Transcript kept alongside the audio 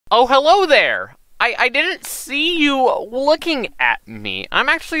Oh, hello there! I didn't see you looking at me. I'm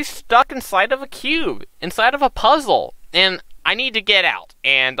actually stuck inside of a cube, inside of a puzzle, and I need to get out.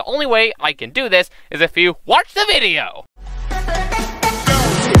 And the only way I can do this is if you watch the video!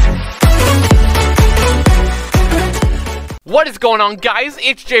 What is going on, guys?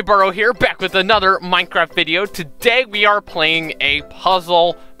 It's Jay Burrow here, back with another Minecraft video. Today we are playing a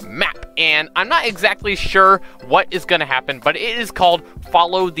puzzle map, and I'm not exactly sure what is going to happen, but it is called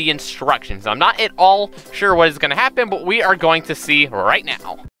Follow the Instructions. I'm not at all sure what is going to happen, but we are going to see right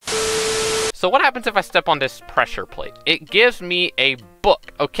now. So what happens if I step on this pressure plate? It gives me a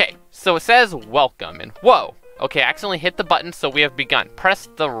book. Okay, so it says welcome, and whoa. Okay, I accidentally hit the button, so we have begun. Press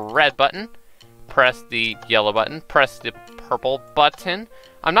the red button. Press the yellow button, press the purple button.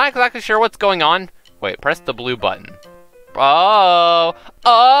 I'm not exactly sure what's going on. Wait, press the blue button. Oh,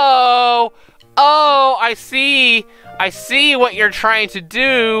 I see what you're trying to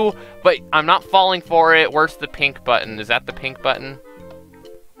do, but I'm not falling for it. Where's the pink button? Is that the pink button?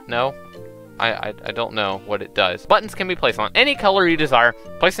 No? I don't know what it does. Buttons can be placed on any color you desire.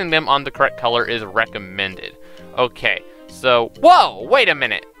 Placing them on the correct color is recommended. Okay, so, whoa, wait a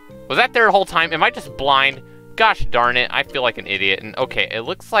minute. Was that there the whole time? Am I just blind? Gosh darn it, I feel like an idiot. And okay, it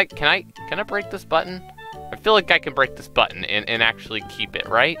looks like, can I break this button? I feel like I can break this button and actually keep it,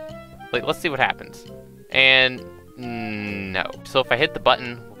 right? Like, let's see what happens. And no. So if I hit the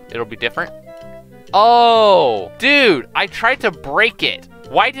button, it'll be different? Oh, dude, I tried to break it.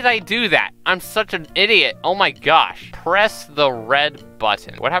 Why did I do that? I'm such an idiot. Oh my gosh. Press the red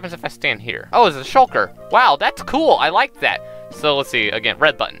button. What happens if I stand here? Oh, it's a shulker. Wow, that's cool. I like that. So let's see, again,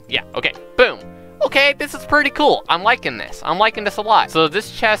 red button. Yeah, okay, boom. Okay, this is pretty cool. I'm liking this. I'm liking this a lot. So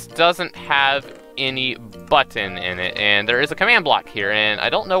this chest doesn't have any button in it, and there is a command block here, and I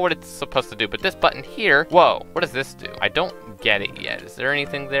don't know what it's supposed to do, but this button here, whoa, what does this do? I don't get it yet. Is there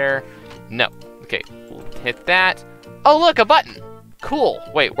anything there? No. Okay, hit that. Oh, look, a button. Cool.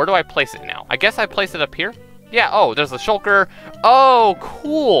 Wait, where do I place it now? I guess I place it up here? Yeah, oh, there's a shulker. Oh,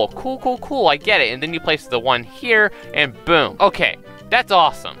 cool, cool. I get it. And then you place the one here, and boom. Okay, that's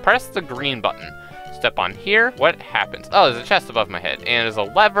awesome. Press the green button. Step on here. What happens? Oh, there's a chest above my head, and there's a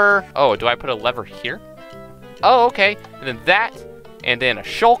lever. Oh, do I put a lever here? Oh, okay. And then that, and then a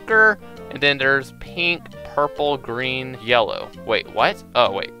shulker, and then there's pink, purple, green, yellow. Wait, what?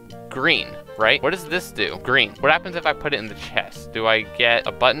 Oh, wait, green. Right? What does this do? Green. What happens if I put it in the chest? Do I get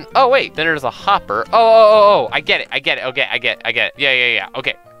a button? Oh, wait. Then there's a hopper. Oh. I get it. Okay, I get it. Yeah.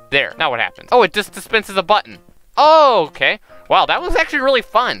 Okay. There. Now what happens? Oh, it just dispenses a button. Oh, okay. Wow, that was actually really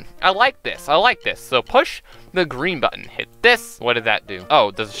fun. I like this. So push the green button. Hit this. What did that do?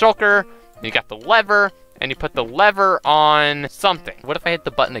 Oh, there's a shulker. You got the lever. And you put the lever on something. What if I hit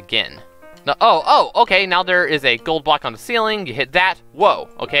the button again? No, oh, okay, now there is a gold block on the ceiling. You hit that. Whoa,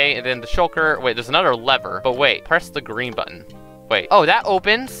 okay, and then the shulker. Wait, there's another lever. But wait, press the green button. Wait, oh, that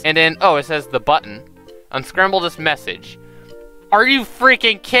opens. And then, oh, it says the button. Unscramble this message. Are you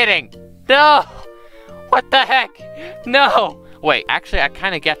freaking kidding? No! What the heck? No! Wait, actually, I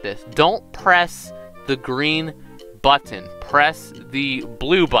kind of get this. Don't press the green button. Press the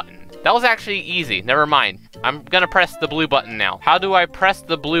blue button. That was actually easy. Never mind. I'm gonna press the blue button now. How do I press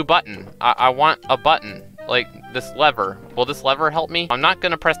the blue button? I want a button, like this lever. Will this lever help me? I'm not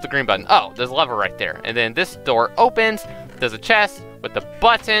gonna press the green button. Oh, there's a lever right there. And then this door opens. There's a chest with the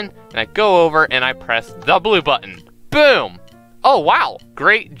button, and I go over and I press the blue button. Boom! Oh, wow.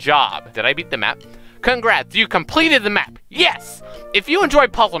 Great job. Did I beat the map? Congrats, you completed the map. Yes! If you enjoy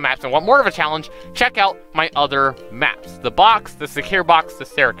puzzle maps and want more of a challenge, check out my other maps. The box, the secure box, the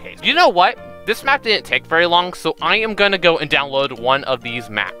staircase. You know what? This map didn't take very long, so I am gonna go and download one of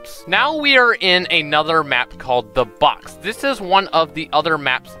these maps. Now we are in another map called The Box. This is one of the other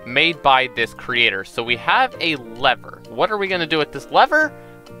maps made by this creator. So we have a lever. What are we gonna do with this lever?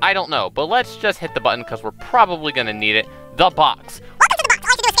 I don't know, but let's just hit the button because we're probably gonna need it. The Box. Welcome to The Box.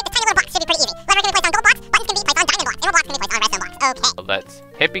 All you have to do is hit the tiny little box. Should be pretty easy. Lever can be placed on gold blocks, buttons can be placed on diamond blocks, emerald blocks can be placed on redstone blocks. Okay. Let's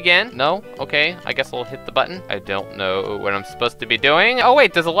hit begin. No? Okay, I guess I'll hit the button. I don't know what I'm supposed to be doing. Oh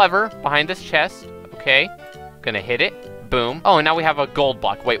wait, there's a lever behind this chest. Okay, gonna hit it. Boom. Oh, and now we have a gold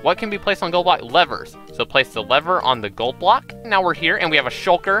block. Wait, what can be placed on gold block? Levers. So place the lever on the gold block. Now we're here, and we have a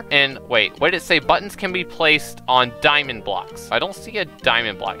shulker. And wait, what did it say? Buttons can be placed on diamond blocks. I don't see a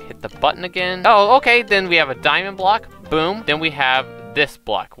diamond block. Hit the button again. Oh, okay, then we have a diamond block. Boom. Then we have this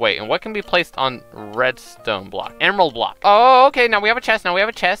block. Wait, and what can be placed on redstone block? Emerald block. Oh, okay, now we have a chest.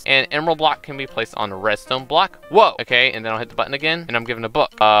 And emerald block can be placed on a redstone block. Whoa. Okay, and then I'll hit the button again, and I'm given a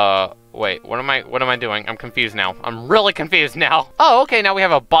book. Wait, what am I doing? I'm confused now. I'm really confused now. Oh, okay, now we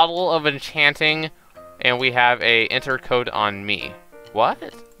have a bottle of enchanting, and we have a enter code on me. What?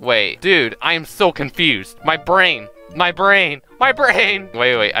 Wait, dude, I am so confused. My brain. Wait,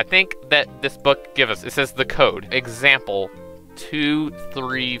 I think that this book gives us, it says the code. Example, 2,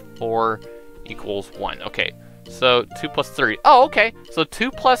 3, 4 equals 1. Okay, so 2 plus 3. Oh, okay, so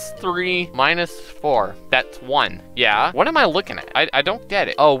 2 plus 3 minus 4. That's 1. Yeah, what am I looking at? I don't get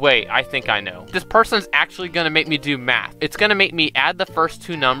it. Oh, wait, I think I know. This person's actually gonna make me do math. It's gonna make me add the first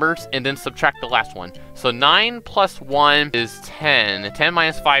 2 numbers and then subtract the last one. So 9 plus 1 is 10. 10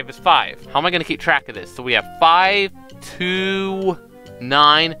 minus 5 is 5. How am I gonna keep track of this? So we have 5, 2,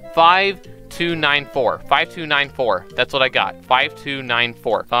 9, 5, 2, 9, 4. 5, 2, 9, 4. That's what I got. 5, 2, 9,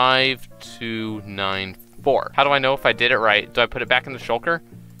 4. 5, 2, 9, 4. How do I know if I did it right? Do I put it back in the shulker?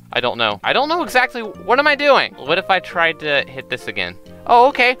 I don't know. I don't know exactly. What am I doing? What if I tried to hit this again? Oh,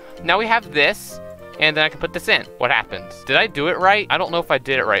 okay. Now we have this, and then I can put this in. What happens? Did I do it right? I don't know if I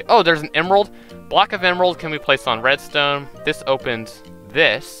did it right. Oh, there's an emerald. Block of emerald can be placed on redstone. This opens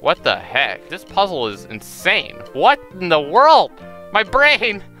this. What the heck? This puzzle is insane. What in the world? My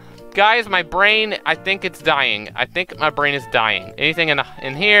brain! Guys, my brain, I think it's dying. I think my brain is dying. Anything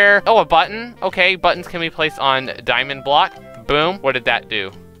in here? Oh, a button. Okay, buttons can be placed on diamond block. Boom. What did that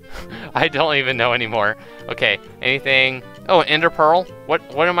do? I don't even know anymore. Okay, anything? Oh, an ender pearl. What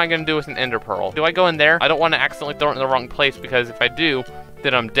am I gonna do with an ender pearl? Do I go in there? I don't want to accidentally throw it in the wrong place because if I do,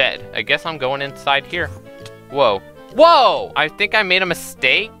 then I'm dead. I guess I'm going inside here. Whoa. Whoa! I think I made a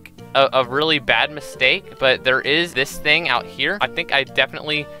mistake. A really bad mistake, but there is this thing out here. I think I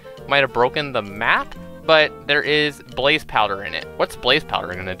definitely might have broken the map, but there is blaze powder in it. What's blaze powder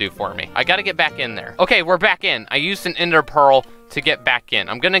gonna do for me? I gotta get back in there. Okay, we're back in. I used an ender pearl to get back in.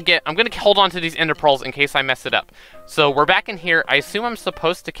 I'm gonna hold on to these ender pearls in case I mess it up. So we're back in here. I assume I'm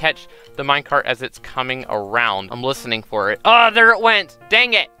supposed to catch the minecart as it's coming around. I'm listening for it. Oh, there it went.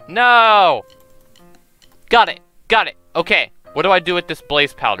 Dang it. No. Got it. Okay. What do I do with this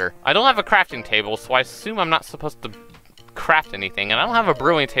blaze powder? I don't have a crafting table, so I assume I'm not supposed to craft anything, and I don't have a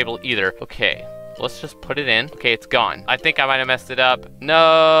brewing table either. Okay, let's just put it in. Okay, it's gone. I think I might have messed it up.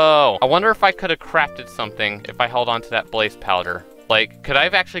 No! I wonder if I could have crafted something if I held on to that blaze powder. Like, could I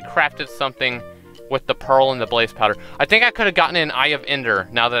have actually crafted something with the pearl and the blaze powder? I think I could have gotten an Eye of Ender,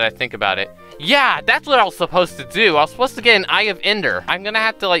 now that I think about it. Yeah, that's what I was supposed to do. I was supposed to get an Eye of Ender. I'm gonna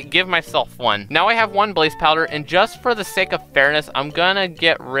have to, like, give myself one. Now I have 1 blaze powder, and just for the sake of fairness, I'm gonna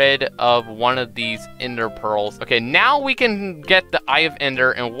get rid of one of these ender pearls. Okay, now we can get the Eye of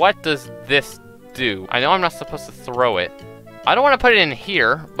Ender, and what does this do? I know I'm not supposed to throw it. I don't want to put it in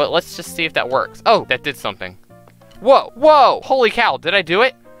here, but let's just see if that works. Oh, that did something. Whoa, whoa, holy cow, did I do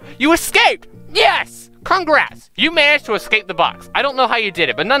it? You escaped! Yes! Congrats! You managed to escape the box. I don't know how you did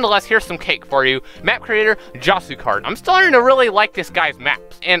it, but nonetheless, here's some cake for you. Map creator, Josukard. I'm starting to really like this guy's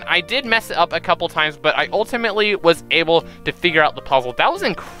maps. And I did mess it up a couple times, but I ultimately was able to figure out the puzzle. That was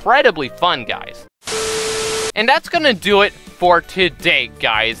incredibly fun, guys. And that's gonna do it for today,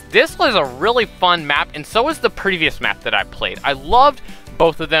 guys. This was a really fun map, and so was the previous map that I played. I loved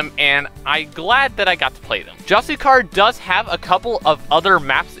both of them, and I'm glad that I got to play them. Josukard does have a couple of other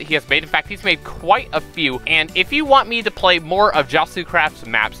maps that he has made. In fact, he's made quite a few, and if you want me to play more of Josucraft's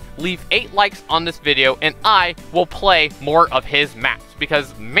maps, leave 8 likes on this video, and I will play more of his maps,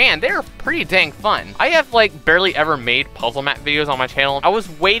 because man, they're pretty dang fun. I have like barely ever made puzzle map videos on my channel. I was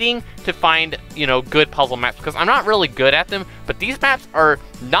waiting to find, you know, good puzzle maps, because I'm not really good at them, but these maps are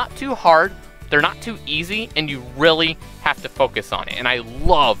not too hard, they're not too easy, and you really have to focus on it. And I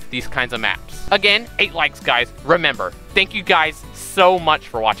love these kinds of maps. Again, 8 likes, guys. Remember, thank you guys so much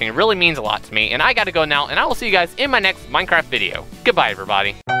for watching. It really means a lot to me. And I gotta go now, and I will see you guys in my next Minecraft video. Goodbye,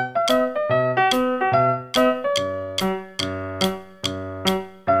 everybody.